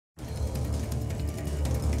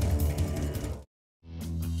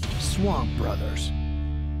Swamp Brothers.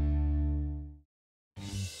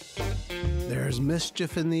 There's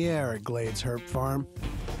mischief in the air at Glades Herb Farm,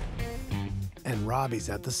 and Robbie's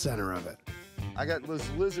at the center of it. I got those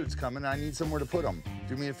lizards coming. I need somewhere to put them.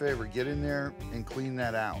 Do me a favor, get in there and clean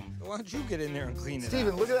that out. Why don't you get in there and clean it out?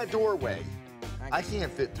 Steven, look at that doorway. I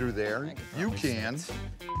can't fit through there. You can.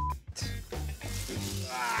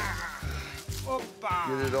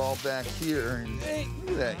 Get it all back here. And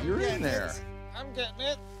look at that. You're in there. I'm getting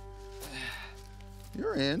it.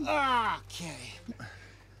 You're in. Okay.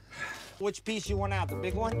 Which piece you want out? The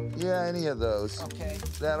big one? Yeah, any of those. Okay.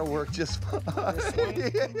 That'll work just fine. This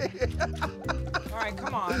one? All right,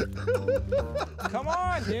 come on. Come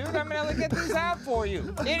on, dude. I'm gonna get these out for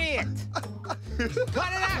you. Idiot! Cut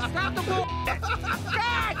it out! Stop the bullshit!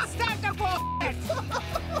 God, stop the bullshit!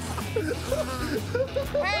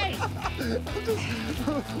 Hey! I'm just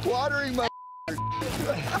watering my.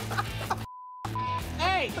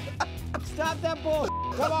 Hey! Stop that bullshit!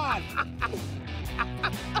 Come on!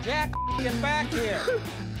 Jack, get back here!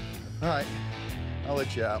 All right, I'll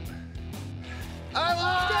let you out. I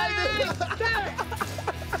lied!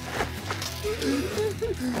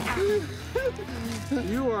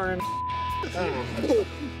 You are an.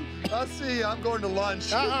 I'll see you. I'm going to lunch.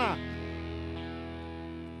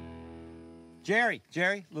 Jerry,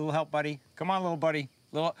 little help, buddy. Come on, little buddy.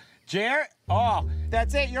 Jerry. Oh,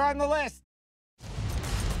 that's it. You're on the list.